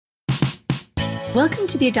Welcome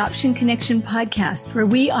to the Adoption Connection podcast, where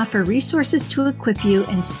we offer resources to equip you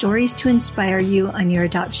and stories to inspire you on your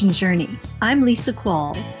adoption journey. I'm Lisa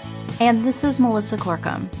Qualls. And this is Melissa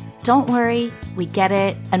Corkum. Don't worry, we get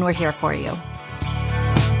it, and we're here for you.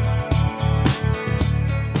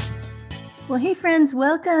 Well, hey friends,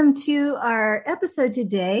 welcome to our episode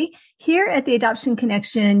today. Here at the Adoption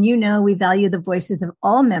Connection, you know we value the voices of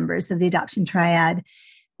all members of the adoption triad.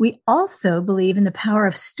 We also believe in the power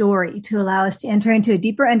of story to allow us to enter into a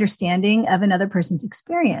deeper understanding of another person's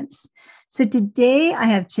experience. So today I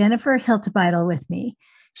have Jennifer Hiltebeitel with me.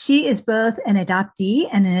 She is both an adoptee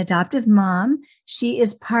and an adoptive mom. She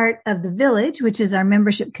is part of The Village, which is our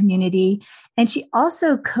membership community. And she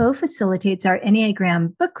also co-facilitates our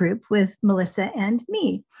Enneagram book group with Melissa and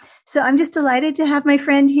me. So I'm just delighted to have my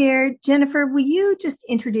friend here. Jennifer, will you just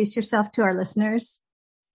introduce yourself to our listeners?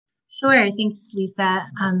 Sure. Thanks, Lisa.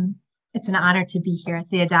 It's an honor to be here at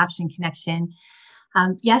the Adoption Connection.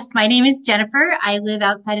 Yes, my name is Jennifer. I live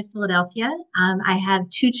outside of Philadelphia. I have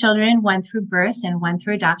two children, one through birth and one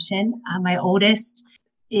through adoption. My oldest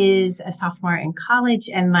is a sophomore in college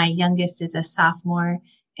and my youngest is a sophomore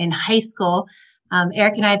in high school.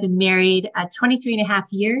 Eric and I have been married 23 and a half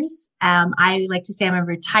years. I like to say I'm a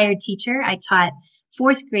retired teacher. I taught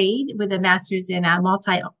fourth grade with a master's in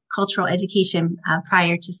multicultural education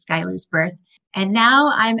prior to Skylar's birth. And now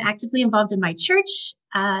I'm actively involved in my church.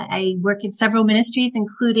 I work in several ministries,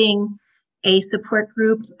 including a support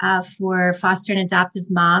group for foster and adoptive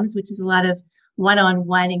moms, which is a lot of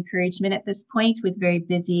one-on-one encouragement at this point with very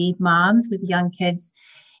busy moms with young kids.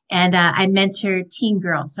 And I mentor teen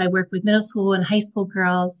girls. So I work with middle school and high school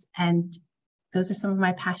girls, and those are some of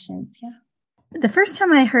my passions. Yeah. The first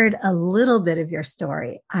time I heard a little bit of your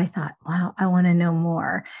story, I thought, wow, I want to know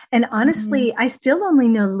more. And honestly, I still only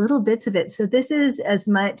know little bits of it. So this is as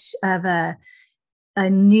much of a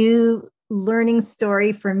new learning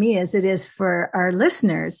story for me as it is for our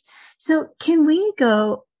listeners. So can we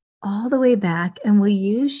go all the way back and will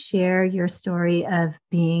you share your story of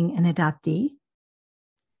being an adoptee?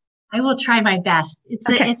 I will try my best.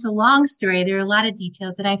 It's a long story. There are a lot of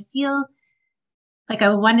details, and I feel like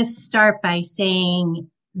I want to start by saying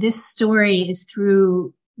this story is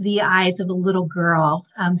through the eyes of a little girl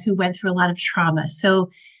who went through a lot of trauma. So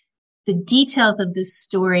the details of this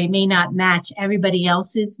story may not match everybody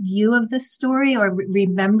else's view of the story or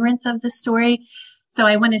remembrance of the story. So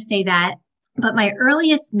I want to say that. But my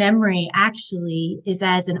earliest memory actually is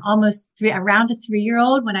as around a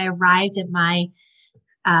 3-year-old when I arrived at my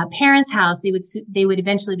parents' house. They would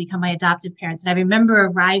eventually become my adoptive parents. And I remember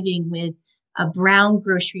arriving with a brown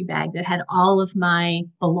grocery bag that had all of my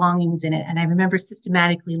belongings in it. And I remember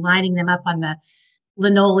systematically lining them up on the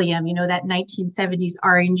linoleum, that 1970s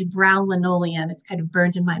orange brown linoleum. It's kind of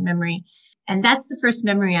burned in my memory. And that's the first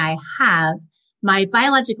memory I have. My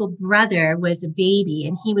biological brother was a baby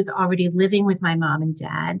and he was already living with my mom and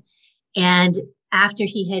dad. And after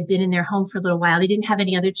he had been in their home for a little while, they didn't have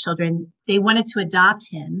any other children. They wanted to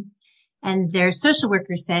adopt him. And their social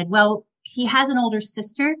worker said, well, he has an older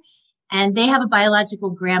sister and they have a biological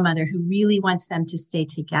grandmother who really wants them to stay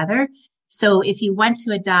together. So if you want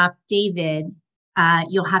to adopt David,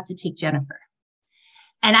 you'll have to take Jennifer.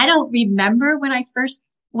 And I don't remember when I first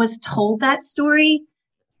was told that story,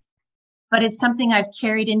 but it's something I've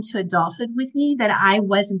carried into adulthood with me, that I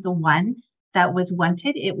wasn't the one that was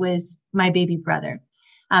wanted. It was my baby brother.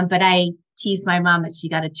 But I teased my mom that she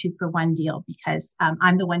got a 2-for-1 deal because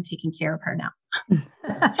I'm the one taking care of her now.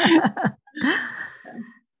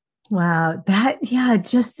 Wow.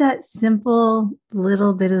 Just that simple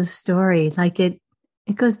little bit of the story. Like it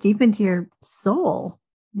goes deep into your soul.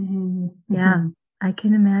 Mm-hmm. Yeah. I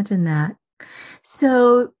can imagine that.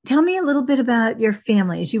 So tell me a little bit about your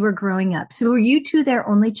family as you were growing up. So were you two their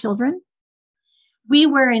only children? We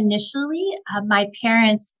were initially. My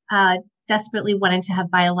parents desperately wanted to have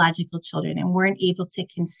biological children and weren't able to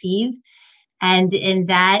conceive. And in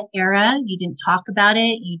that era, you didn't talk about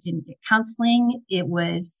it. You didn't get counseling. It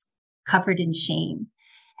was covered in shame.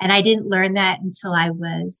 And I didn't learn that until I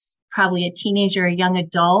was probably a teenager, a young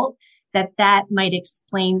adult, that might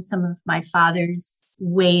explain some of my father's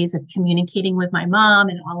ways of communicating with my mom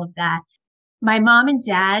and all of that. My mom and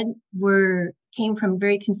dad came from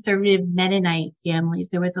very conservative Mennonite families.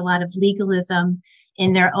 There was a lot of legalism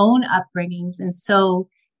in their own upbringings. And so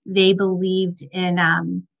they believed in,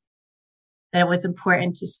 that it was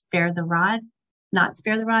important to spare the rod, not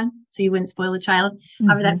spare the rod, so you wouldn't spoil a child,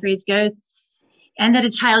 however that phrase goes, and that a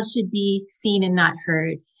child should be seen and not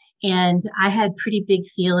heard. And I had pretty big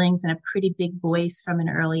feelings and a pretty big voice from an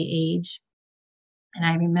early age. And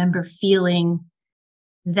I remember feeling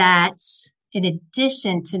that in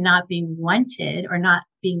addition to not being wanted or not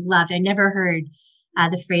being loved, I never heard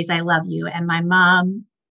the phrase, I love you. And my mom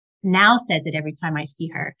now says it every time I see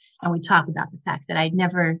her. And we talk about the fact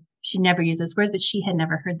that she never used those words, but she had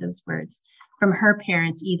never heard those words from her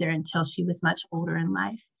parents either until she was much older in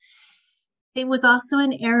life. It was also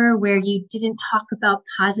an era where you didn't talk about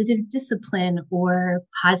positive discipline or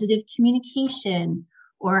positive communication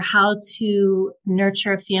or how to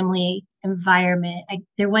nurture a family environment.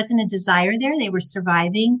 There wasn't a desire there. They were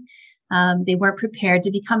surviving. They weren't prepared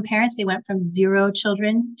to become parents. They went from 0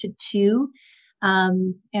 children to 2.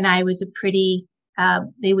 And I was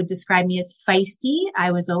they would describe me as feisty.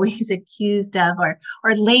 I was always accused of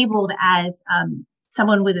or labeled as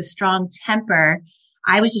someone with a strong temper.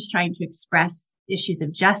 I was just trying to express issues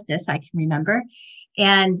of justice, I can remember.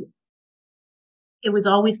 And it was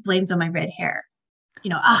always blamed on my red hair.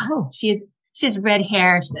 She has red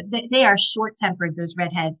hair. They are short-tempered, those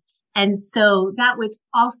redheads. And so that was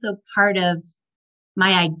also part of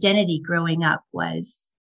my identity growing up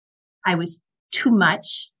was I was too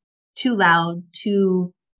much, too loud,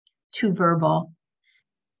 too verbal.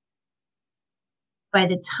 By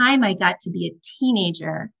the time I got to be a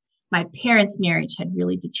teenager, my parents' marriage had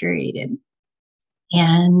really deteriorated.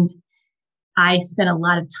 And I spent a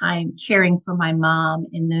lot of time caring for my mom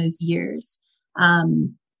in those years,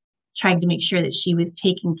 trying to make sure that she was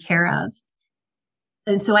taken care of.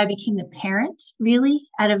 And so I became the parent really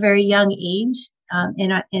at a very young age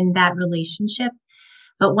in that relationship.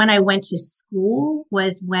 But when I went to school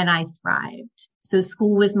was when I thrived. So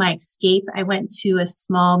school was my escape. I went to a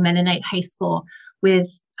small Mennonite high school with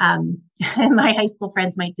my high school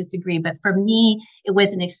friends might disagree, but for me, it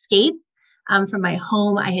was an escape from my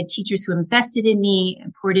home. I had teachers who invested in me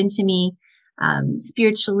and poured into me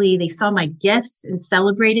spiritually. They saw my gifts and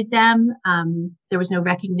celebrated them. There was no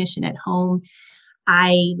recognition at home.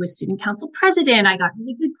 I was student council president. I got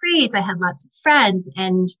really good grades. I had lots of friends.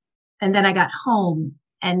 And then I got home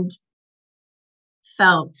and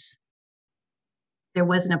felt there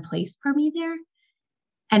wasn't a place for me there.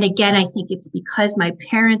 And again, I think it's because my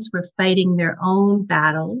parents were fighting their own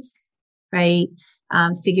battles, right?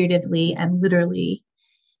 Figuratively and literally.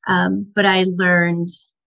 But I learned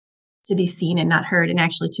to be seen and not heard, and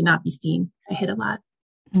actually to not be seen. I hid a lot.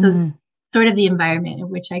 So it's sort of the environment in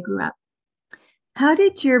which I grew up. How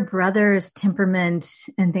did your brother's temperament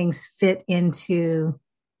and things fit into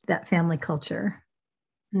that family culture?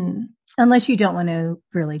 Unless you don't want to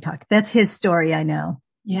really talk. That's his story, I know.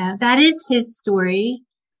 Yeah, that is his story.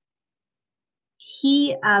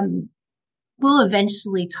 He will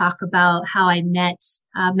eventually talk about how I met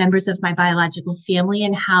members of my biological family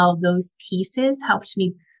and how those pieces helped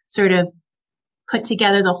me sort of put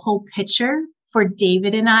together the whole picture for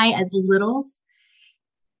David and I as littles.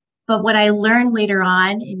 But what I learned later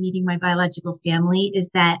on in meeting my biological family is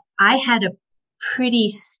that I had a pretty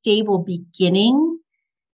stable beginning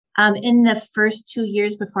in the first 2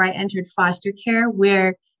 years before I entered foster care,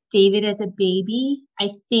 where David as a baby,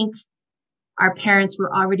 I think our parents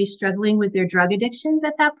were already struggling with their drug addictions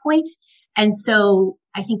at that point. And so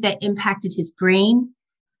I think that impacted his brain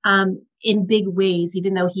in big ways,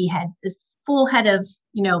 even though he had this full head of,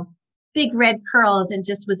 big red curls and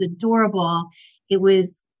just was adorable. It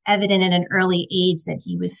was evident at an early age that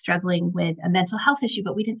he was struggling with a mental health issue,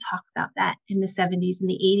 but we didn't talk about that in the 70s and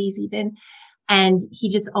the 80s even. And he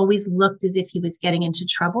just always looked as if he was getting into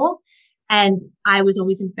trouble. And I was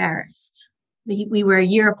always embarrassed. We were a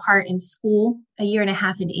year apart in school, a year and a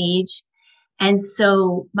half in age. And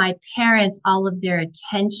so my parents, all of their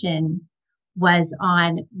attention was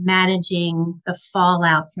on managing the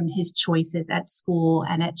fallout from his choices at school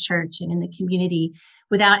and at church and in the community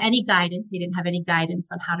without any guidance. They didn't have any guidance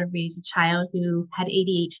on how to raise a child who had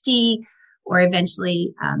ADHD, or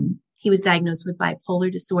eventually he was diagnosed with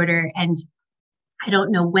bipolar disorder. And I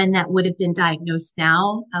don't know when that would have been diagnosed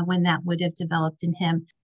now, when that would have developed in him.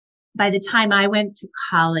 By the time I went to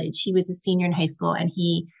college, he was a senior in high school, and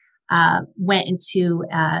he went into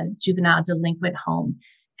a juvenile delinquent home.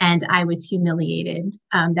 And I was humiliated.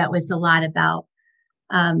 That was a lot about,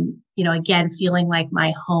 again, feeling like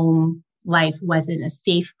my home life wasn't a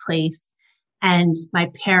safe place. And my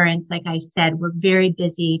parents, like I said, were very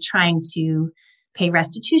busy trying to pay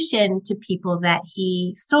restitution to people that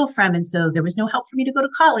he stole from. And so there was no help for me to go to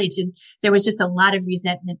college. And there was just a lot of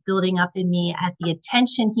resentment building up in me at the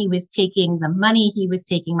attention he was taking, the money he was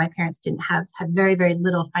taking. My parents didn't have very, very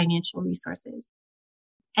little financial resources.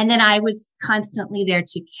 And then I was constantly there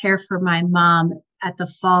to care for my mom at the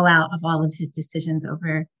fallout of all of his decisions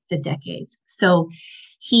over the decades. So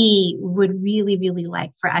he would really, really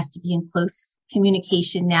like for us to be in close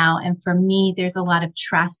communication now. And for me, there's a lot of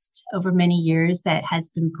trust over many years that has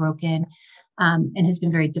been broken, and has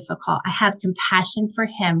been very difficult. I have compassion for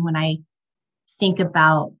him when I think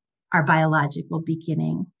about our biological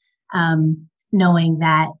beginning, knowing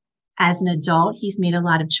that as an adult, he's made a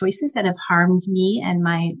lot of choices that have harmed me and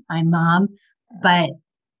my mom, but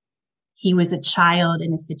he was a child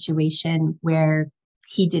in a situation where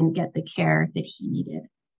he didn't get the care that he needed.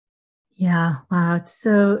 Yeah. Wow. It's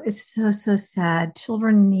so sad.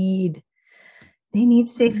 Children need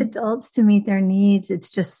safe adults to meet their needs.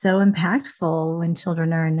 It's just so impactful when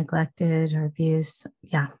children are neglected or abused.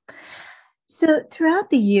 Yeah. So throughout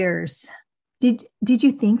the years, did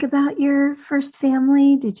you think about your first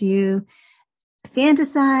family? Did you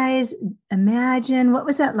fantasize, imagine? What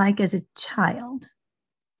was that like as a child?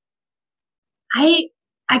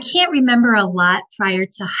 I can't remember a lot prior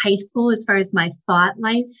to high school as far as my thought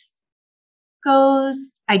life goes.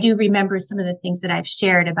 I do remember some of the things that I've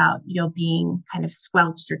shared about, being kind of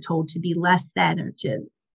squelched or told to be less than or to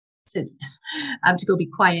go be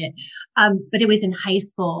quiet. But it was in high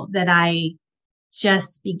school that I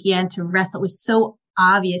just began to wrestle. It was so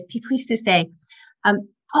obvious. People used to say,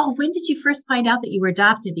 oh, when did you first find out that you were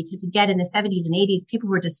adopted? Because again, in the 70s and 80s, people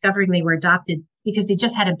were discovering they were adopted because they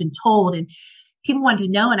just hadn't been told. And people wanted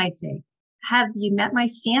to know. And I'd say, have you met my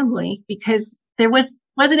family? Because there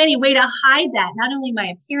wasn't any way to hide that. Not only my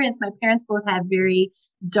appearance, my parents both had very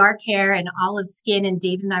dark hair and olive skin, and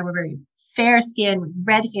David and I were very fair skin with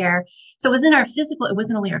red hair. So it wasn't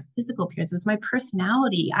only our physical appearance, it was my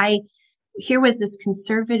personality. Here was this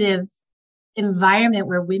conservative environment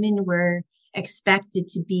where women were expected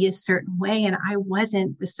to be a certain way, and I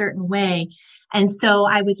wasn't a certain way. And so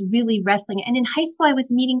I was really wrestling. And in high school, I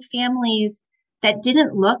was meeting families that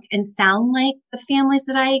didn't look and sound like the families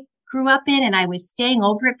that I grew up in. And I was staying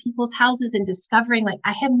over at people's houses and discovering like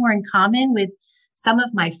I had more in common with some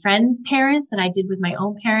of my friends' parents than I did with my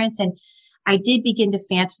own parents. And I did begin to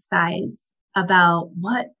fantasize about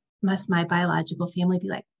what must my biological family be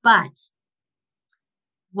like. But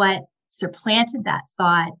what supplanted that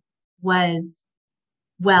thought was,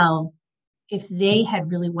 well, if they had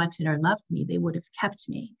really wanted or loved me, they would have kept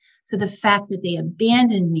me. So the fact that they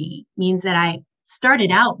abandoned me means that I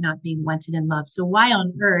started out not being wanted and loved. So why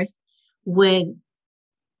on earth would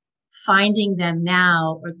finding them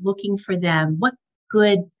now or looking for them, what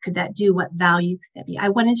good could that do? What value could that be? I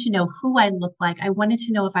wanted to know who I looked like. I wanted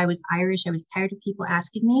to know if I was Irish. I was tired of people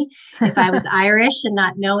asking me if I was Irish and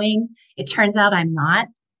not knowing. It turns out I'm not.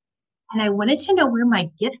 And I wanted to know where my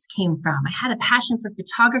gifts came from. I had a passion for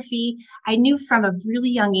photography. I knew from a really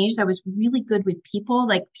young age I was really good with people.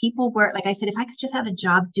 Like people were, like I said, if I could just have a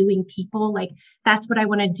job doing people, like that's what I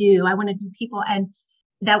want to do. I want to do people. And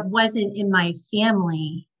that wasn't in my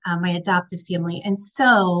family, my adoptive family. And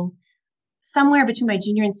so somewhere between my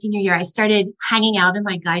junior and senior year, I started hanging out in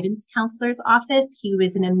my guidance counselor's office. He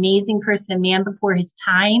was an amazing person, a man before his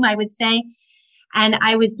time, I would say. And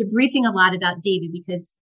I was debriefing a lot about David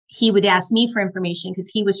because he would ask me for information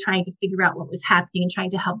because he was trying to figure out what was happening and trying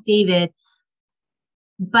to help David.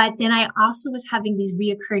 But then I also was having these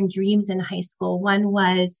reoccurring dreams in high school. One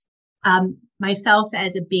was myself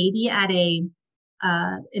as a baby at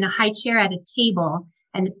in a high chair at a table,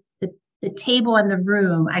 and the table and the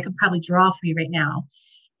room I could probably draw for you right now.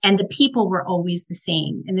 And the people were always the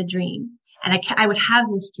same in the dream. And I would have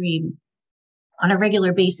this dream on a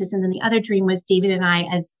regular basis. And then the other dream was David and I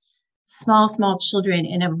as small children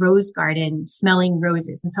in a rose garden smelling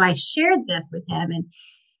roses. And so I shared this with him, and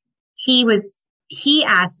he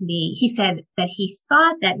asked me, he said that he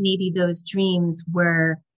thought that maybe those dreams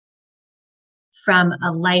were from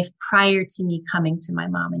a life prior to me coming to my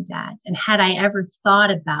mom and dad. And had I ever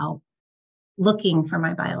thought about looking for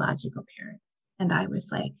my biological parents? And I was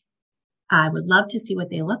like, I would love to see what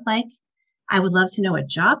they look like. I would love to know what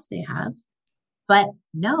jobs they have. But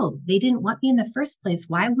no, they didn't want me in the first place.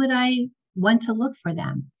 Why would I want to look for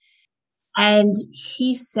them? And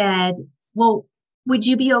he said, well, would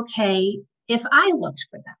you be okay if I looked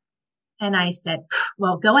for them? And I said,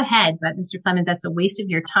 well, go ahead. But Mr. Clemens, that's a waste of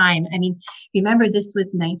your time. I mean, remember, this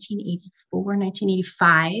was 1984,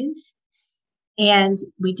 1985. And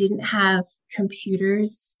we didn't have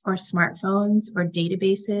computers or smartphones or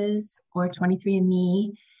databases or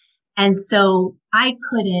 23andMe. And so I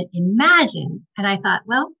couldn't imagine. And I thought,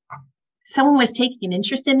 well, someone was taking an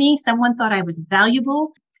interest in me. Someone thought I was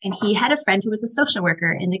valuable. And he had a friend who was a social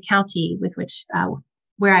worker in the county with which,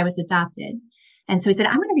 where I was adopted. And so he said,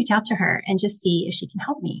 I'm going to reach out to her and just see if she can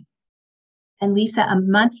help me. And Lisa, a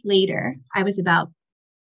month later, I was about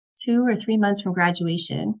 2 or 3 months from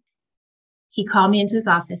graduation. He called me into his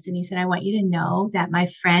office and he said, I want you to know that my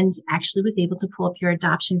friend actually was able to pull up your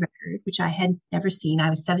adoption record, which I had never seen. I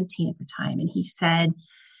was 17 at the time. And he said,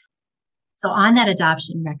 so on that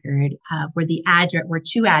adoption record were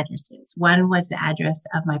two addresses. One was the address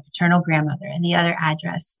of my paternal grandmother and the other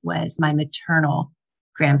address was my maternal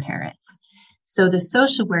grandparents. So the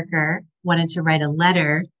social worker wanted to write a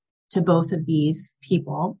letter to both of these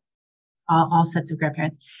people, all sets of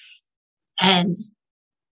grandparents, and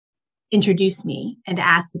introduce me and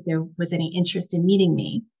ask if there was any interest in meeting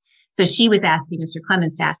me. So she was asking Mr.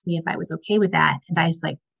 Clemens to ask me if I was okay with that. And I was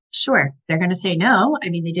like, sure, they're going to say no. I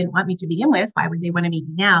mean, they didn't want me to begin with. Why would they want to meet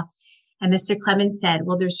me now? And Mr. Clemens said,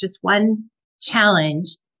 well, there's just one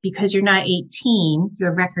challenge because you're not 18.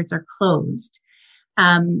 Your records are closed,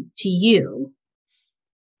 to you.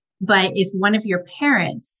 But if one of your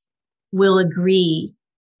parents will agree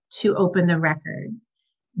to open the record,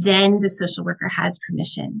 then the social worker has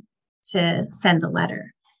permission to send the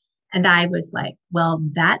letter. And I was like, well,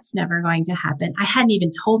 that's never going to happen. I hadn't even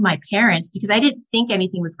told my parents because I didn't think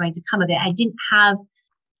anything was going to come of it. I didn't have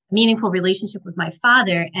a meaningful relationship with my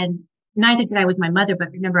father, and neither did I with my mother.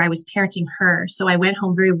 But remember, I was parenting her. So I went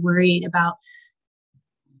home very worried about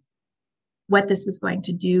what this was going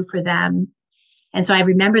to do for them. And so I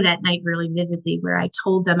remember that night really vividly where I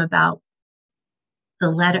told them about the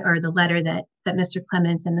letter that Mr.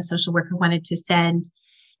 Clemens and the social worker wanted to send.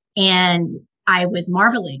 And I was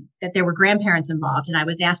marveling that there were grandparents involved. And I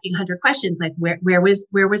was asking 100 questions, like where was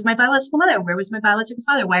my biological mother? Where was my biological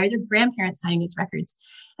father? Why are there grandparents signing these records?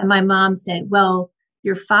 And my mom said, well,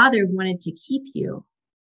 your father wanted to keep you,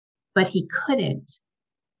 but he couldn't.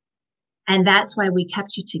 And that's why we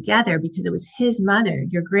kept you together, because it was his mother,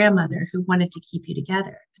 your grandmother, who wanted to keep you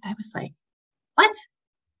together. And I was like, what?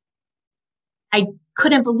 I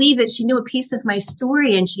couldn't believe that she knew a piece of my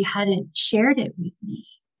story and she hadn't shared it with me.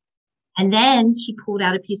 And then she pulled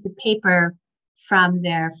out a piece of paper from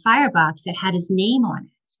their firebox that had his name on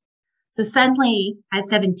it. So suddenly at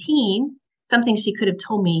 17, something she could have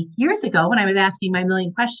told me years ago when I was asking my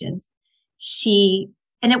million questions,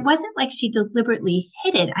 and it wasn't like she deliberately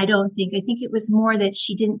hid it. I think it was more that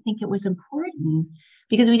she didn't think it was important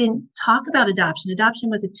because we didn't talk about adoption. Adoption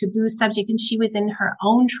was a taboo subject and she was in her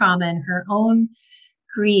own trauma and her own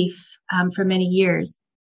grief, for many years.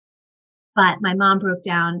 But my mom broke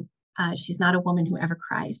down. She's not a woman who ever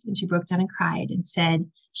cries. And she broke down and cried and said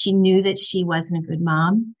she knew that she wasn't a good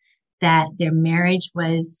mom, that their marriage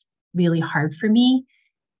was really hard for me.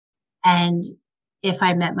 And if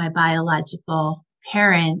I met my biological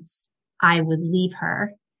parents, I would leave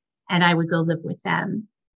her and I would go live with them.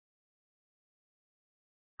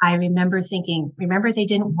 I remember thinking, they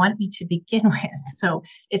didn't want me to begin with. So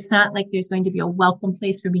it's not like there's going to be a welcome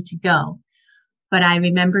place for me to go. But I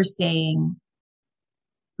remember saying,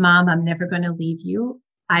 Mom, I'm never going to leave you.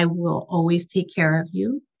 I will always take care of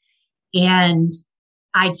you. And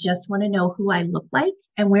I just want to know who I look like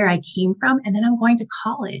and where I came from. And then I'm going to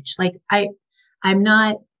college. Like I'm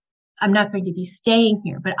not going to be staying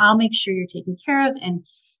here, but I'll make sure you're taken care of. And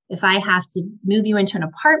if I have to move you into an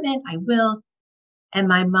apartment, I will.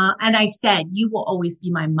 And I said, you will always be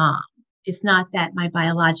my mom. It's not that my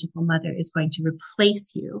biological mother is going to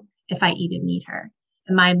replace you if I even meet her.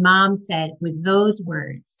 And my mom said with those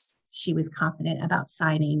words, she was confident about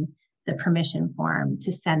signing the permission form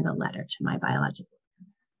to send the letter to my biological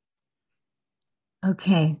parents.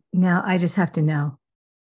 Okay. Now I just have to know.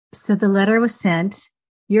 So the letter was sent.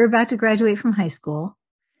 You're about to graduate from high school.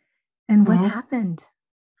 And what happened?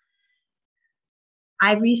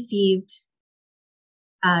 I received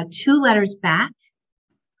 2 letters back.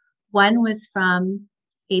 One was from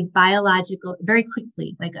a biological, very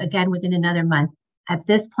quickly, like again, within another month. At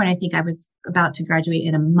this point, I think I was about to graduate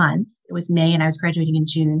in a month. It was May and I was graduating in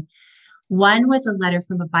June. One was a letter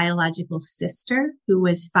from a biological sister who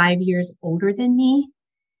was 5 years older than me.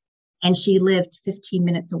 And she lived 15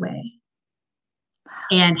 minutes away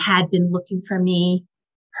and had been looking for me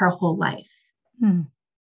her whole life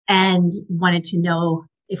and wanted to know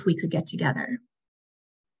if we could get together.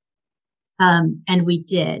 And we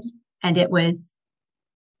did. And it was,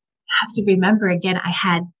 I have to remember again,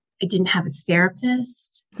 I didn't have a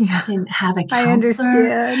therapist. Yeah. I didn't have a counselor. I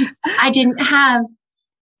understand. I didn't have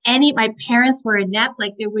my parents were inept.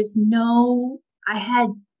 Like I had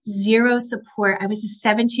zero support. I was a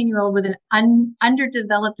 17-year-old with an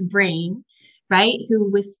underdeveloped brain, right? Who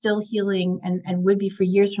was still healing and would be for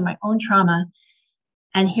years from my own trauma.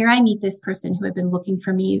 And here I meet this person who had been looking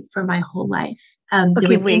for me for my whole life.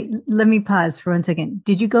 Okay, wait, let me pause for 1 second.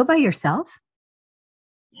 Did you go by yourself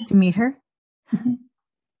to meet her? Mm-hmm.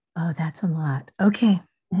 Oh, that's a lot. Okay.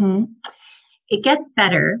 Mm-hmm. It gets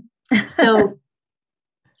better. So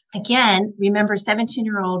again, remember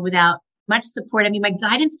 17-year-old without much support. I mean, my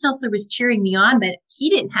guidance counselor was cheering me on, but he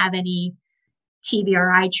didn't have any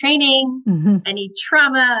TBRI training, any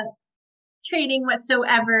trauma training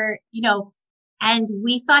whatsoever, and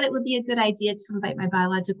we thought it would be a good idea to invite my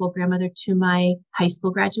biological grandmother to my high school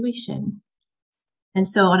graduation. And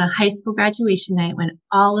so on a high school graduation night, when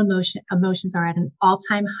all emotions are at an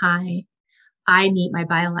all-time high, I meet my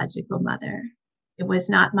biological mother. It was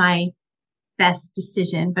not my best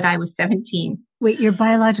decision, but I was 17. Wait, your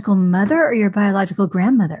biological mother or your biological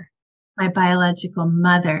grandmother? My biological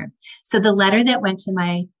mother. So the letter that went to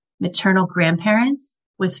my maternal grandparents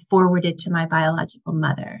was forwarded to my biological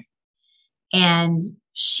mother. And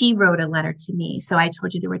she wrote a letter to me. So I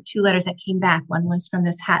told you there were 2 letters that came back. One was from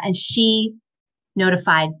this and she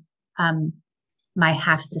notified my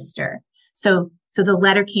half sister. So the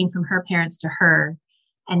letter came from her parents to her,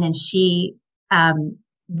 and then she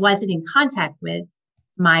wasn't in contact with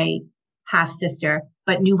my half sister,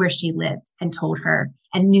 but knew where she lived and told her,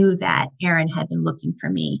 and knew that Erin had been looking for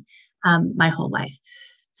me my whole life.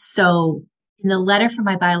 So in the letter from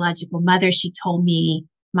my biological mother, she told me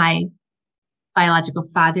my biological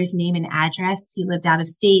father's name and address. He lived out of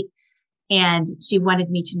state. And she wanted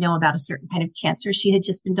me to know about a certain kind of cancer she had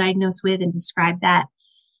just been diagnosed with, and described that.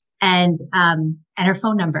 And her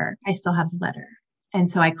phone number. I still have the letter. And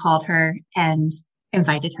so I called her and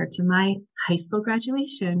invited her to my high school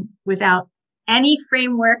graduation without any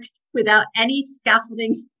framework, without any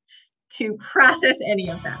scaffolding to process any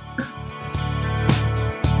of that.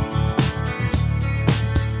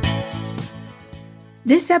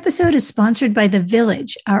 This episode is sponsored by The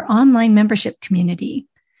Village, our online membership community.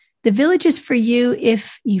 The Village is for you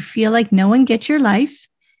if you feel like no one gets your life,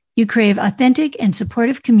 you crave authentic and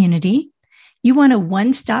supportive community, you want a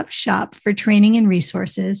one-stop shop for training and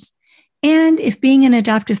resources, and if being an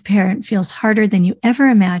adoptive parent feels harder than you ever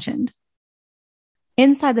imagined.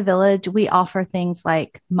 Inside The Village, we offer things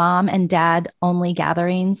like mom and dad only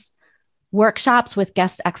gatherings, workshops with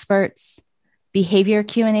guest experts, behavior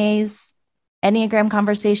Q&As, Enneagram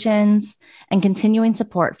conversations, and continuing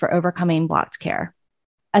support for overcoming blocked care.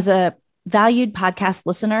 As a valued podcast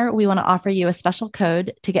listener, we want to offer you a special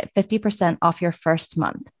code to get 50% off your first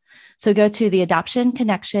month. So go to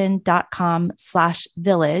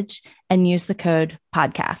theadoptionconnection.com/village and use the code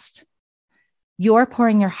podcast. You're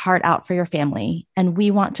pouring your heart out for your family, and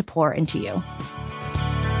we want to pour into you.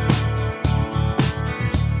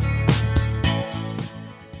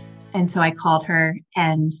 And so I called her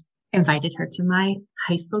and invited her to my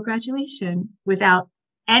high school graduation without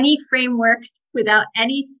any framework, without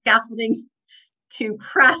any scaffolding to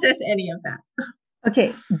process any of that.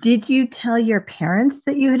 Okay. Did you tell your parents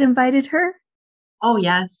that you had invited her? Oh,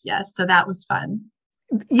 yes. So that was fun.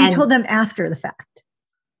 You told them after the fact?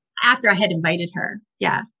 After I had invited her.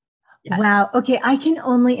 Yeah. Yes. Wow. Okay. I can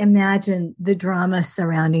only imagine the drama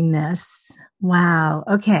surrounding this. Wow.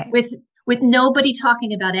 Okay. With nobody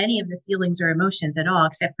talking about any of the feelings or emotions at all,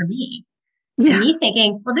 except for me. Yeah. And me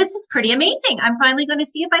thinking, well, this is pretty amazing. I'm finally going to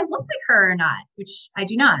see if I look like her or not, which I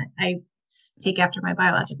do not. I take after my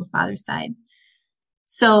biological father's side.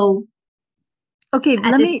 So. Okay.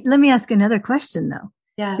 Let me ask another question though.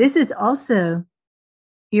 Yeah. This is also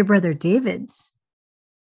your brother David's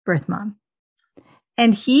birth mom.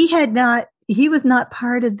 And he was not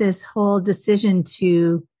part of this whole decision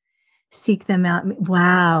to seek them out.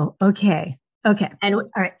 Wow. Okay. And all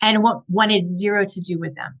right. And what wanted zero to do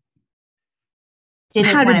with them.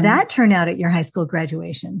 How did that turn out at your high school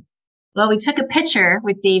graduation? Well, we took a picture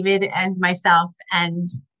with David and myself and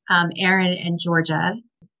Erin and Georgia.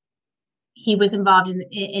 He was involved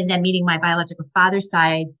in them meeting my biological father's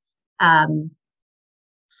side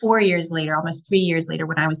 4 years later, almost 3 years later,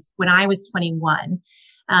 when I was 21,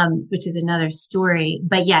 which is another story.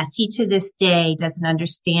 But yes, he to this day doesn't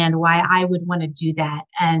understand why I would want to do that,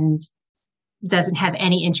 and doesn't have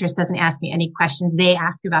any interest, doesn't ask me any questions. They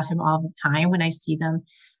ask about him all the time when I see them.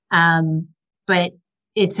 But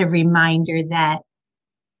it's a reminder that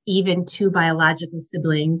even 2 biological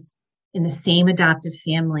siblings in the same adoptive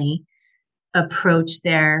family approach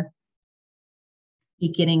their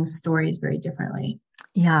beginning stories very differently.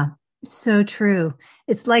 Yeah, so true.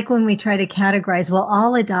 It's like when we try to categorize, well,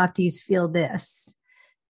 all adoptees feel this,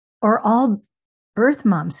 or all birth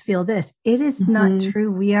moms feel this. It is not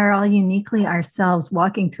true. We are all uniquely ourselves,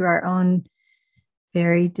 walking through our own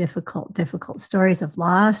very difficult stories of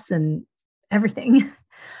loss and everything.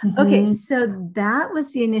 Okay. So that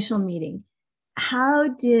was the initial meeting. How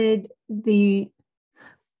did the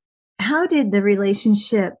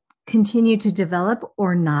relationship continue to develop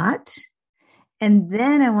or not? And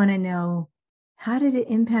then I want to know, how did it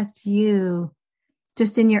impact you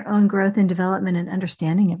just in your own growth and development and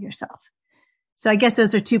understanding of yourself? So I guess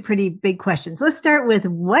those are two pretty big questions. Let's start with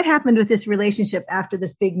what happened with this relationship after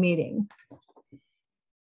this big meeting.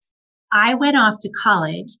 I went off to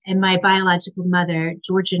college, and my biological mother,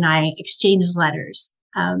 Georgia, and I exchanged letters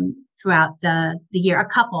throughout the year, a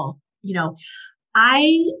couple.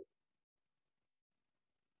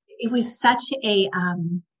 It was such a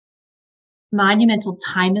monumental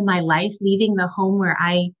time in my life, leaving the home where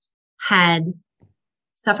I had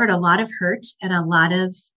suffered a lot of hurt and a lot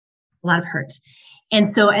of hurt. And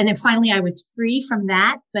then finally I was free from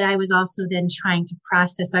that, but I was also then trying to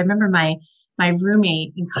process. So I remember my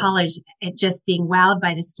roommate in college just being wowed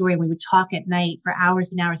by the story. We would talk at night for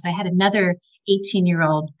hours and hours. I had another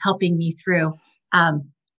 18-year-old helping me through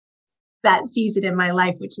that season in my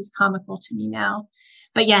life, which is comical to me now.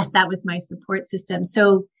 But yes, that was my support system.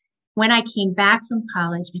 So when I came back from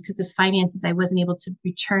college, because of finances, I wasn't able to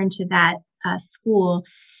return to that school.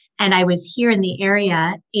 And I was here in the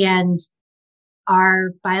area, and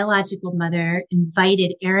our biological mother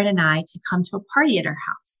invited Erin and I to come to a party at her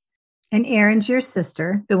house. And Erin's your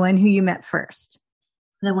sister, the one who you met first.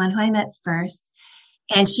 The one who I met first.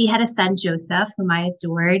 And she had a son, Joseph, whom I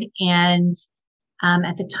adored. And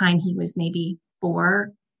at the time, he was maybe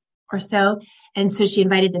 4 or so. And so she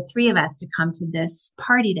invited the 3 of us to come to this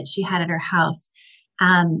party that she had at her house.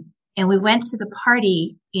 And we went to the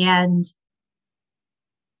party, and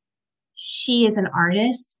she is an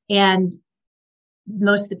artist, and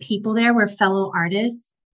most of the people there were fellow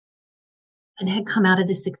artists and had come out of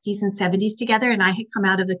the 60s and 70s together. And I had come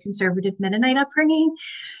out of the conservative Mennonite upbringing.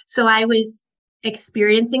 So I was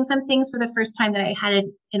experiencing some things for the first time that I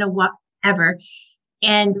hadn't in a while ever.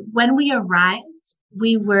 And when we arrived,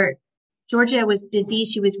 Georgia was busy.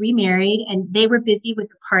 She was remarried, and they were busy with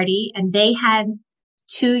the party, and they had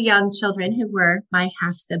 2 young children who were my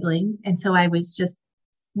half siblings. And so I was just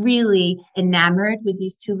really enamored with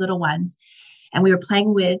these 2 little ones. And we were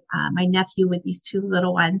playing with my nephew with these 2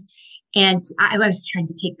 little ones. And I was trying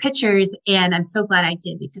to take pictures, and I'm so glad I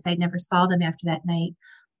did, because I never saw them after that night.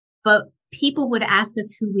 But people would ask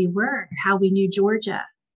us who we were, how we knew Georgia.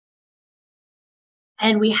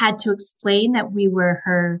 And we had to explain that we were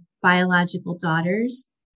her biological daughters,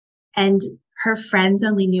 and her friends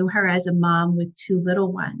only knew her as a mom with 2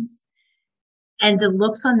 little ones. And the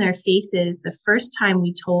looks on their faces, the first time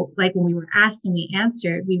we told, like when we were asked and we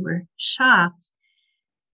answered, we were shocked.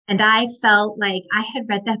 And I felt like I had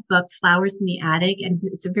read that book, Flowers in the Attic, and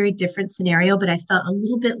it's a very different scenario, but I felt a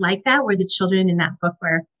little bit like that, where the children in that book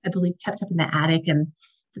were, I believe, kept up in the attic, and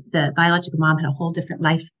the biological mom had a whole different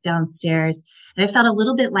life downstairs. And I felt a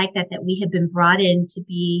little bit like that we had been brought in to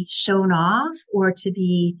be shown off, or to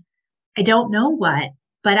be, I don't know what,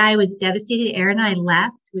 but I was devastated. Erin and I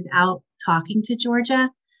left without talking to Georgia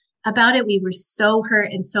about it. We were so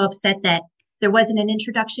hurt and so upset that there wasn't an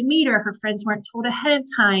introduction meet, or her friends weren't told ahead of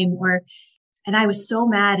time, and I was so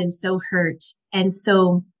mad and so hurt. And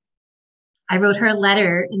so I wrote her a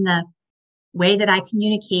letter in the way that I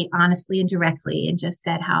communicate honestly and directly, and just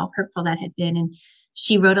said how hurtful that had been. And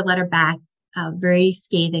she wrote a letter back, very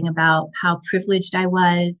scathing, about how privileged I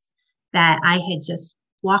was, that I had just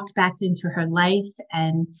walked back into her life.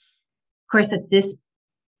 And of course, at this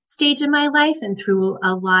stage in my life, and through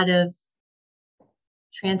a lot of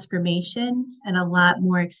transformation and a lot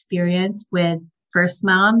more experience with first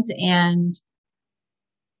moms and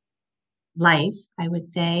life, I would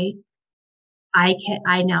say, I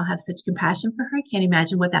now have such compassion for her. I can't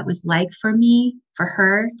imagine what that was like for me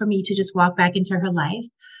to just walk back into her life.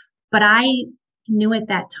 But I knew at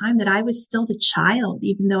that time that I was still the child,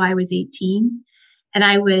 even though I was 18. And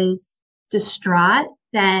I was distraught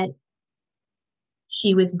that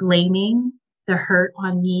she was blaming the hurt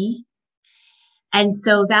on me. And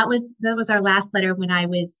so that was our last letter. When I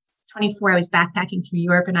was 24, I was backpacking through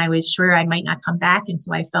Europe, and I was sure I might not come back. And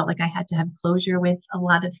so I felt like I had to have closure with a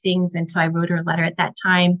lot of things. And so I wrote her a letter at that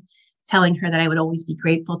time, telling her that I would always be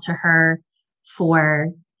grateful to her for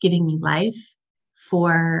giving me life,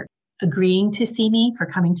 for agreeing to see me, for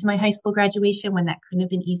coming to my high school graduation when that couldn't have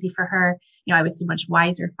been easy for her. I was so much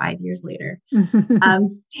wiser 5 years later.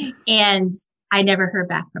 And I never heard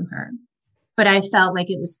back from her. But I felt like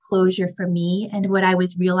it was closure for me. And what I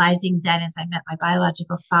was realizing then, as I met my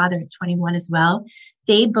biological father at 21 as well,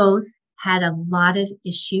 they both had a lot of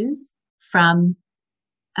issues from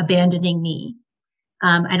abandoning me.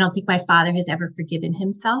 I don't think my father has ever forgiven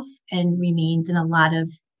himself, and remains in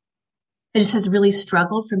just has really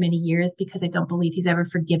struggled for many years, because I don't believe he's ever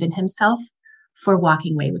forgiven himself for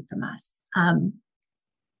walking away from us.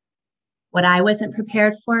 What I wasn't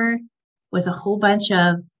prepared for was a whole bunch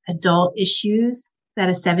of adult issues that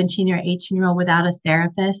a 17 or 18-year-old without a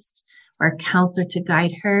therapist or a counselor to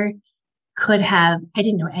guide her could have. I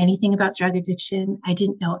didn't know anything about drug addiction. I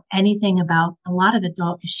didn't know anything about a lot of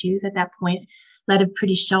adult issues at that point, led a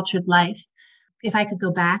pretty sheltered life. If I could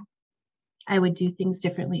go back, I would do things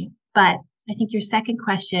differently. But I think your second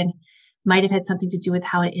question might have had something to do with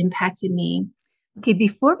how it impacted me. Okay,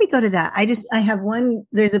 before we go to that, I have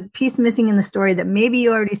there's a piece missing in the story that maybe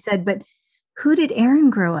you already said, but who did Erin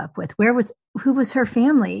grow up with? Who was her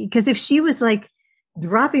family? Because if she was like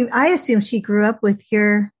dropping, I assume she grew up with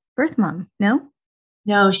your birth mom, no?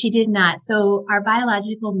 No, she did not. So our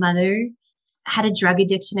biological mother had a drug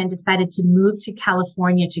addiction and decided to move to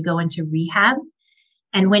California to go into rehab.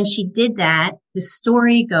 And when she did that, the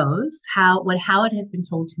story goes, how it has been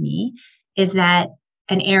told to me is that,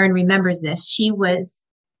 and Erin remembers this,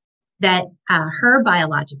 her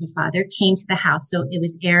biological father came to the house. So it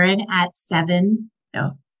was Erin at 7,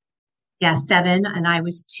 and I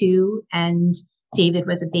was 2, and David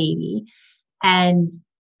was a baby. And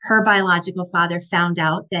her biological father found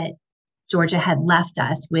out that Georgia had left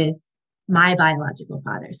us with my biological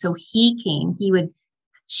father. So he came,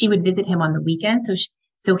 she would visit him on the weekend.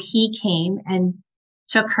 So he came and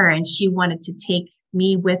took her, and she wanted to take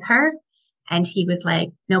me with her. And he was like,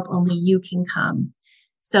 nope, only you can come.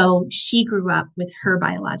 So she grew up with her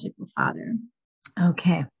biological father.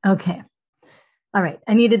 Okay. All right.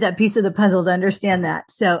 I needed that piece of the puzzle to understand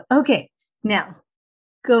that. So, okay. Now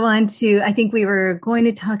go on to, I think we were going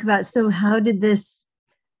to talk about, so how did this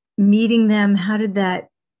meeting them, how did that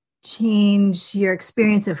change your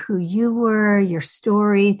experience of who you were, your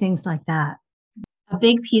story, things like that? A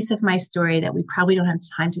big piece of my story that we probably don't have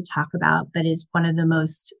time to talk about, but is one of the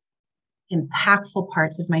most impactful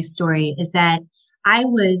parts of my story, is that I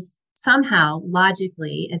was somehow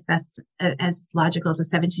logically, as logical as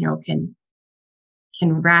a 17-year-old can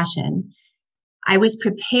ration. I was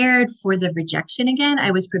prepared for the rejection again.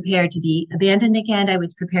 I was prepared to be abandoned again. I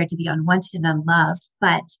was prepared to be unwanted and unloved,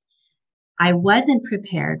 but I wasn't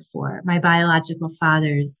prepared for my biological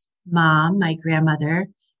father's mom, my grandmother,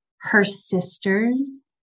 her sisters,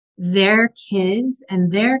 their kids,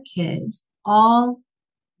 and their kids all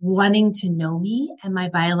wanting to know me. And my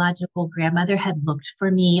biological grandmother had looked for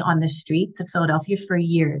me on the streets of Philadelphia for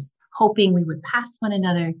years, hoping we would pass one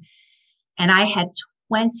another. And I had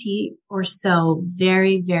 20 or so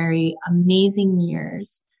very, very amazing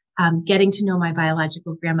years, getting to know my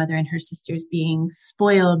biological grandmother and her sisters, being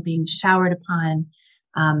spoiled, being showered upon.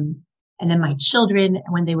 And then my children,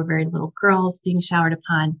 when they were very little girls, being showered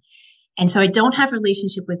upon. And so I don't have a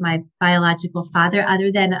relationship with my biological father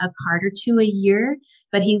other than a card or two a year,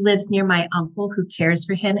 but he lives near my uncle who cares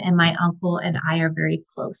for him. And my uncle and I are very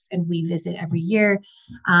close and we visit every year.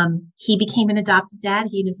 He became an adopted dad.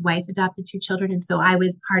 He and his wife adopted 2 children. And so I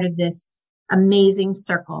was part of this amazing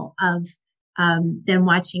circle of them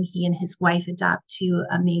watching he and his wife adopt 2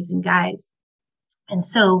 amazing guys. And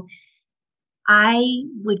so I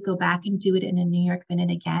would go back and do it in a New York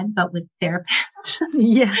Minute again, but with therapists.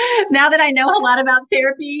 Yes. Now that I know a lot about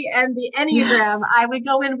therapy and the Enneagram, I would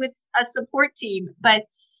go in with a support team. But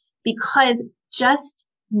because just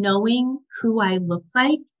knowing who I look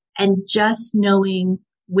like and just knowing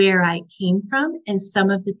where I came from and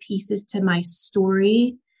some of the pieces to my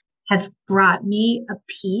story have brought me a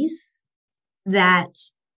peace that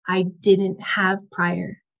I didn't have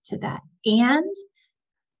prior to that. And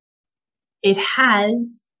it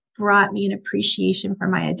has brought me an appreciation for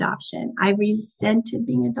my adoption. I resented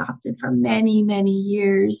being adopted for many, many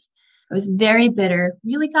years. I was very bitter.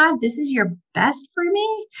 Really, God, this is your best for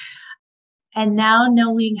me? And now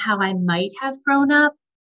knowing how I might have grown up,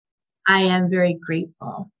 I am very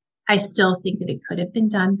grateful. I still think that it could have been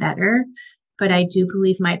done better, but I do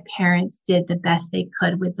believe my parents did the best they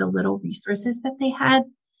could with the little resources that they had.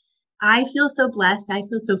 I feel so blessed. I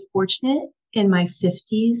feel so fortunate in my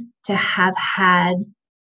 50s to have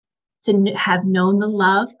known the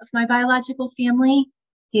love of my biological family,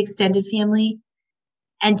 the extended family,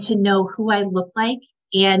 and to know who I look like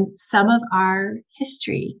and some of our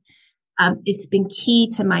history. It's been key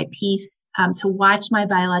to my peace, to watch my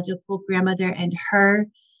biological grandmother and her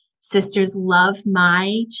sisters love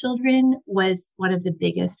my children was one of the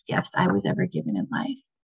biggest gifts I was ever given in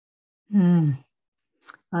life.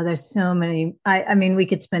 Oh, there's so many. I mean, we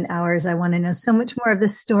could spend hours. I want to know so much more of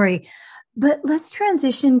this story, but let's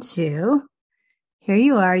transition to, here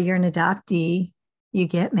you are, you're an adoptee, you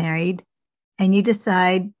get married, and you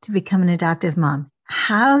decide to become an adoptive mom.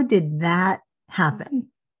 How did that happen?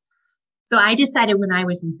 So I decided when I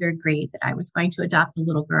was in third grade that I was going to adopt a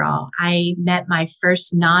little girl. I met my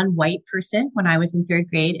first non-white person when I was in third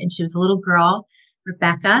grade, and she was a little girl,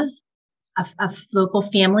 Rebecca. A local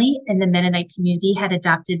family in the Mennonite community had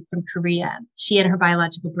adopted from Korea, she and her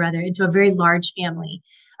biological brother, into a very large family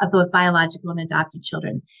of both biological and adopted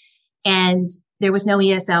children. And there was no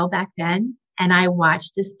ESL back then. And I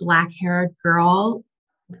watched this black-haired girl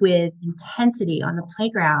with intensity on the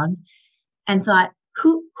playground and thought,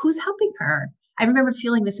 who's helping her? I remember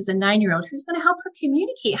feeling this as a 9-year-old. Who's going to help her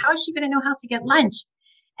communicate? How is she going to know how to get lunch?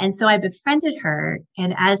 And so I befriended her.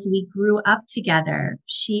 And as we grew up together,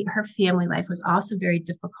 her family life was also very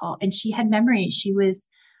difficult. And she had memories. She was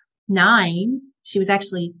 9. She was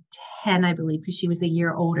actually 10, I believe, because she was a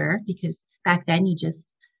year older, because back then you just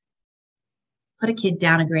put a kid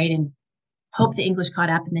down a grade and hope the English caught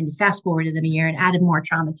up. And then you fast forwarded them a year and added more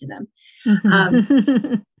trauma to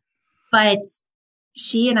them. But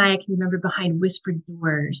she and I can remember behind whispered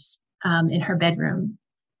doors in her bedroom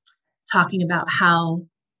talking about how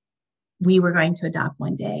we were going to adopt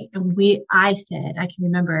one day. And I can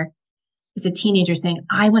remember as a teenager saying,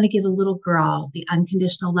 I want to give a little girl the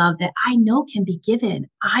unconditional love that I know can be given.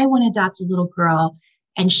 I want to adopt a little girl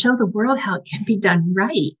and show the world how it can be done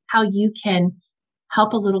right, how you can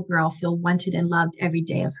help a little girl feel wanted and loved every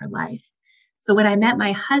day of her life. So when I met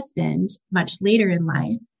my husband much later in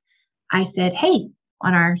life, I said, hey,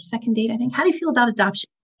 on our second date, I think, how do you feel about adoption?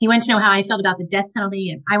 He wanted to know how I felt about the death penalty,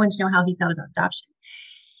 and I wanted to know how he felt about adoption.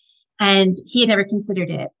 And he had never considered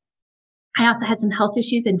it. I also had some health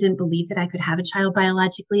issues and didn't believe that I could have a child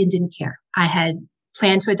biologically and didn't care. I had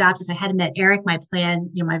planned to adopt. If I hadn't met Eric, my plan,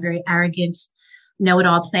 my very arrogant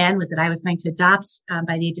know-it-all plan was that I was going to adopt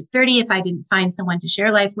by the age of 30 if I didn't find someone to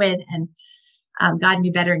share life with. And God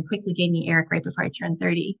knew better and quickly gave me Eric right before I turned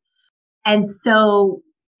 30. And so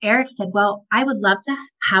Eric said, well, I would love to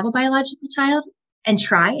have a biological child and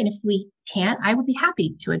try. And if we can't, I would be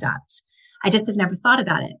happy to adopt. I just have never thought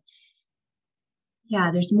about it. Yeah,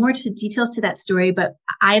 there's more to details to that story, but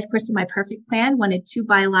I, of course, in my perfect plan, wanted 2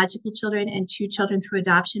 biological children and 2 children through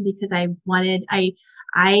adoption because I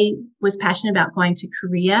was passionate about going to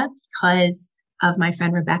Korea because of my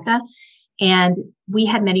friend Rebecca. And we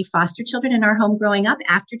had many foster children in our home growing up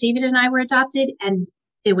after David and I were adopted. And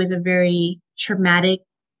it was a very traumatic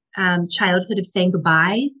childhood of saying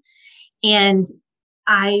goodbye. And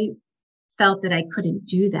I felt that I couldn't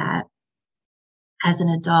do that as an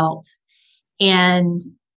adult. And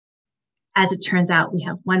as it turns out, we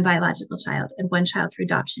have 1 biological child and 1 child through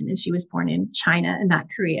adoption. And she was born in China and not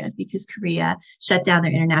Korea because Korea shut down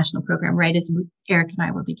their international program right as Eric and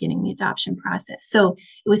I were beginning the adoption process. So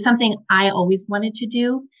it was something I always wanted to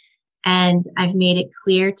do. And I've made it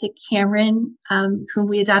clear to Cameron, whom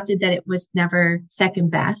we adopted, that it was never second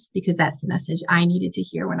best because that's the message I needed to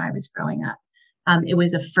hear when I was growing up. It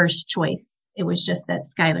was a first choice. It was just that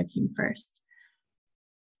Skylar came first.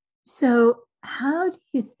 So how do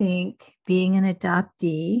you think being an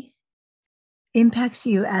adoptee impacts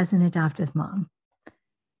you as an adoptive mom?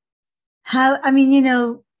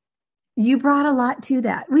 You brought a lot to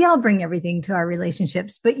that. We all bring everything to our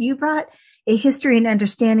relationships, but you brought a history and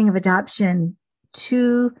understanding of adoption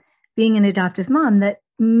to being an adoptive mom that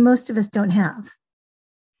most of us don't have.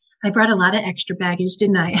 I brought a lot of extra baggage,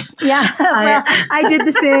 didn't I? Yeah, well, I did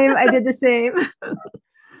the same.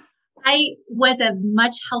 I was a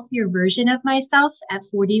much healthier version of myself at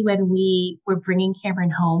 40 when we were bringing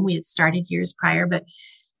Cameron home. We had started years prior, but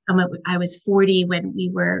I was 40 when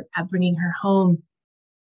we were bringing her home.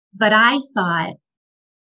 But I thought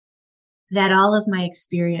that all of my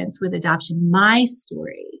experience with adoption, my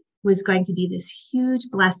story, was going to be this huge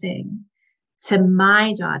blessing to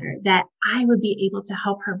my daughter, that I would be able to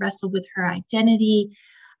help her wrestle with her identity.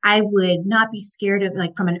 I would not be scared of,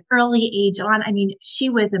 from an early age on. I mean, she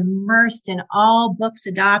was immersed in all books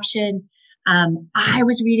adoption. I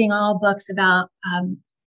was reading all books about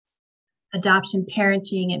adoption,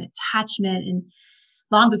 parenting, and attachment, and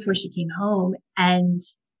long before she came home. And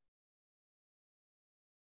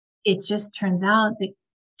it just turns out that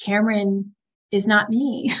Cameron is not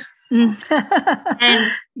me. And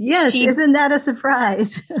yes, isn't that a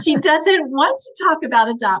surprise? She doesn't want to talk about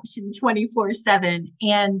adoption 24/7.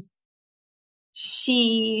 And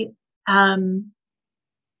she, as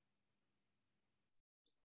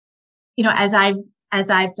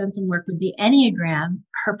I've done some work with the Enneagram,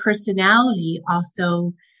 her personality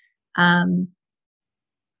also,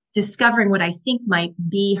 discovering what I think might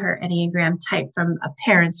be her Enneagram type from a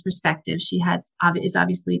parent's perspective. She is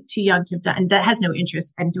obviously too young to have done, and that has no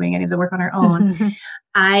interest in doing any of the work on her own.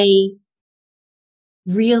 I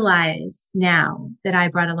realize now that I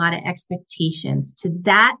brought a lot of expectations to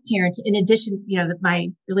that parent. In addition, my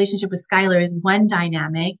relationship with Skylar is one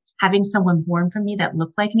dynamic, having someone born from me that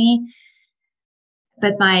looked like me.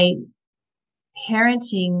 But my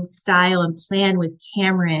parenting style and plan with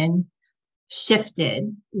Cameron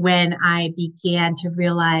shifted when I began to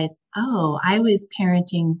realize, I was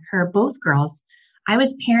parenting her, both girls. I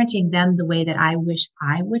was parenting them the way that I wish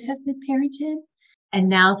I would have been parented. And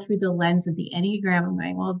now through the lens of the Enneagram, I'm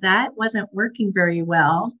going, well, that wasn't working very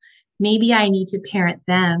well. Maybe I need to parent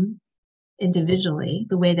them individually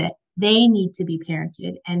the way that they need to be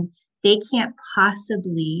parented. And they can't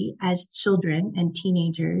possibly, as children and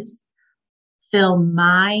teenagers, fill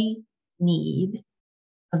my need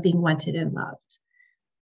of being wanted and loved.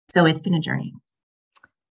 So it's been a journey.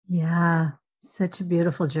 Yeah, such a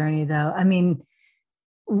beautiful journey, though. I mean,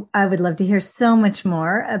 I would love to hear so much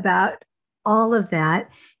more about all of that.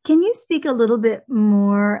 Can you speak a little bit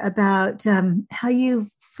more about how you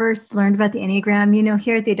first learned about the Enneagram?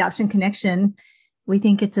 Here at the Adoption Connection, we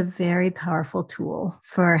think it's a very powerful tool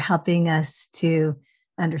for helping us to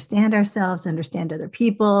understand ourselves, understand other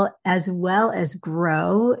people, as well as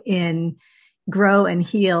grow and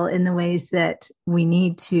heal in the ways that we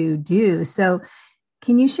need to do. So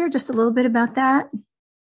can you share just a little bit about that?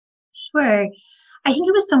 Sure. I think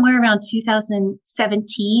it was somewhere around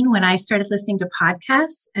 2017 when I started listening to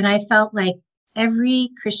podcasts, and I felt like every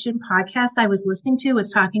Christian podcast I was listening to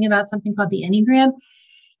was talking about something called the Enneagram.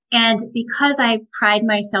 And because I pride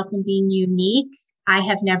myself in being unique, I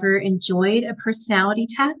have never enjoyed a personality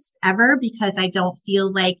test ever because I don't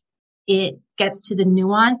feel like it gets to the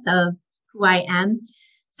nuance of who I am.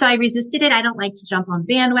 So I resisted it. I don't like to jump on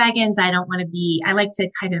bandwagons. I like to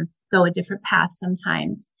kind of go a different path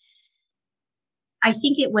sometimes. I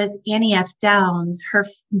think it was Annie F. Downs, her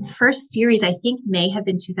first series, I think may have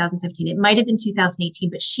been 2017. It might have been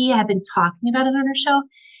 2018, but she had been talking about it on her show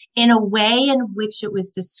in a way in which it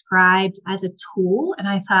was described as a tool. And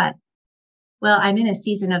I thought, well, I'm in a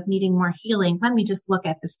season of needing more healing. Let me just look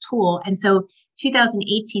at this tool. And so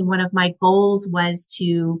 2018, one of my goals was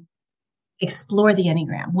to explore the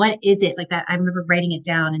Enneagram. What is it like that? I remember writing it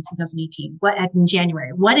down in 2018, in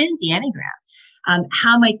January. What is the Enneagram?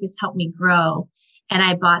 How might this help me grow? And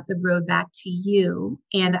I bought The Road Back to You.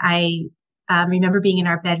 And I remember being in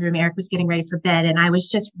our bedroom. Eric was getting ready for bed, and I was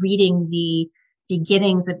just reading the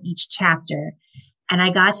beginnings of each chapter. And I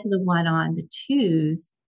got to the one on the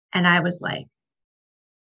twos, and I was like,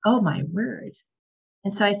 oh my word.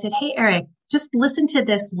 And so I said, hey, Eric, just listen to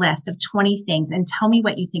this list of 20 things and tell me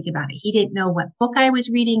what you think about it. He didn't know what book I was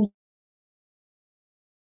reading.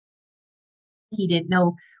 He didn't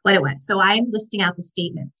know what it was. So I'm listing out the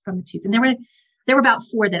statements from the twos. And there were about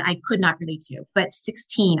 4 that I could not relate to, but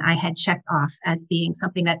 16 I had checked off as being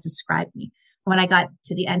something that described me. When I got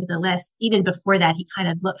to the end of the list, even before that, he kind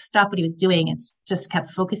of stopped what he was doing and just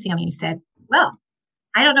kept focusing on me. He said, well,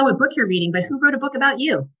 I don't know what book you're reading, but who wrote a book about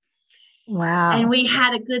you? Wow. And we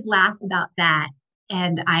had a good laugh about that.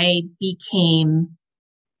 And I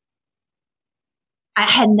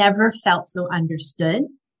had never felt so understood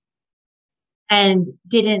and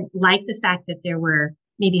didn't like the fact that there were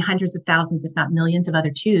maybe hundreds of thousands, if not millions of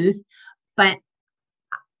other twos, but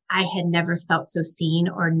I had never felt so seen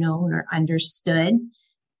or known or understood.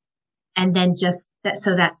 And then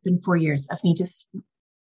so that's been 4 years of me just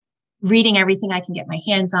reading everything I can get my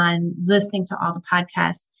hands on, listening to all the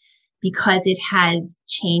podcasts, because it has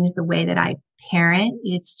changed the way that I parent.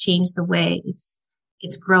 It's changed the way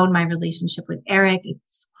it's grown my relationship with Eric.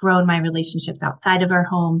 It's grown my relationships outside of our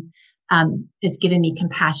home. It's given me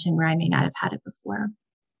compassion where I may not have had it before.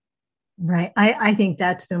 Right. I think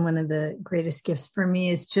that's been one of the greatest gifts for me,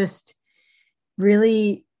 is just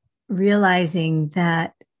really realizing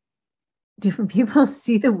that different people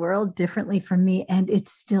see the world differently from me, and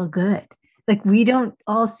it's still good. Like, we don't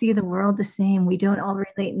all see the world the same. We don't all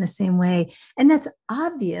relate in the same way. And that's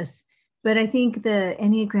obvious. But I think the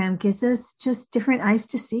Enneagram gives us just different eyes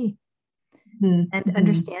to see and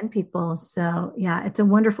understand people. So yeah, it's a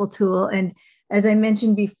wonderful tool. And as I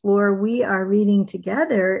mentioned before, we are reading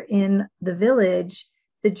together in the Village,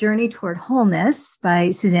 The Journey Toward Wholeness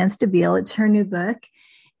by Suzanne Stabile. It's her new book.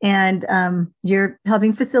 And you're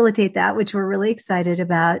helping facilitate that, which we're really excited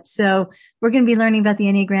about. So we're going to be learning about the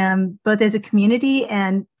Enneagram, both as a community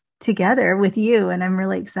and together with you. And I'm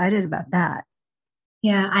really excited about that.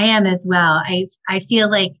 Yeah, I am as well. I feel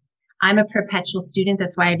like I'm a perpetual student.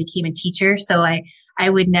 That's why I became a teacher. So I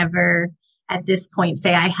would never at this point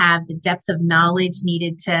say I have the depth of knowledge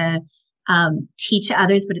needed to teach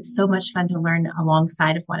others, but it's so much fun to learn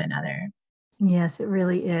alongside of one another. Yes, it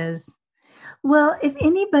really is. Well, if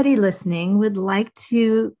anybody listening would like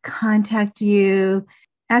to contact you,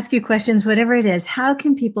 ask you questions, whatever it is, how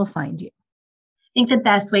can people find you? I think the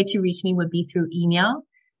best way to reach me would be through email.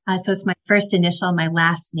 So it's my first initial, my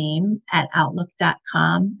last name at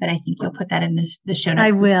outlook.com, but I think you'll put that in the show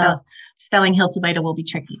notes. I will. Spelling Hiltebeitel will be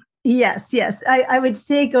tricky. Yes. I would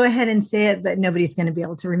say go ahead and say it, but nobody's going to be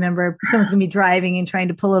able to remember. Someone's going to be driving and trying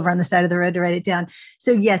to pull over on the side of the road to write it down.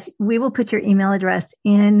 So yes, we will put your email address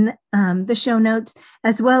in the show notes,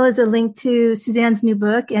 as well as a link to Suzanne's new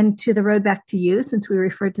book and to The Road Back to You, since we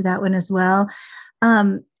referred to that one as well.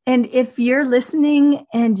 And if you're listening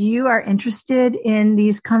and you are interested in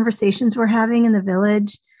these conversations we're having in the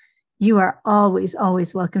village, you are always,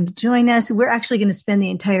 always welcome to join us. We're actually going to spend the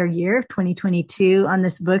entire year of 2022 on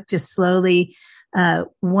this book, just slowly,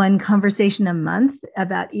 one conversation a month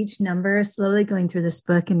about each number, slowly going through this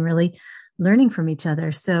book and really learning from each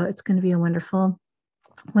other. So it's going to be a wonderful,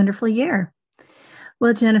 wonderful year.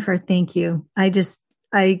 Well, Jennifer, thank you.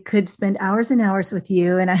 I could spend hours and hours with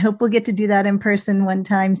you, and I hope we'll get to do that in person one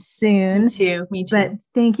time soon. Me too. But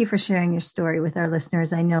thank you for sharing your story with our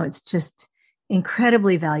listeners. I know it's just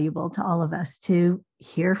incredibly valuable to all of us to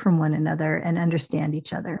hear from one another and understand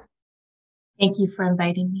each other. Thank you for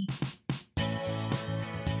inviting me.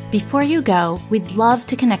 Before you go, we'd love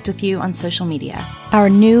to connect with you on social media. Our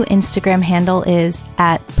new Instagram handle is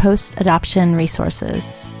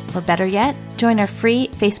 @postadoptionresources. Or better yet, join our free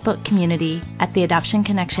Facebook community at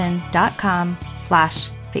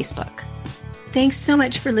theadoptionconnection.com/Facebook. Thanks so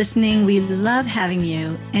much for listening. We love having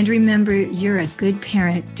you. And remember, you're a good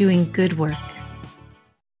parent doing good work.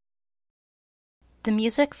 The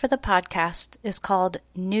music for the podcast is called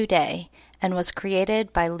New Day and was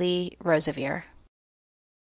created by Lee Rosevier.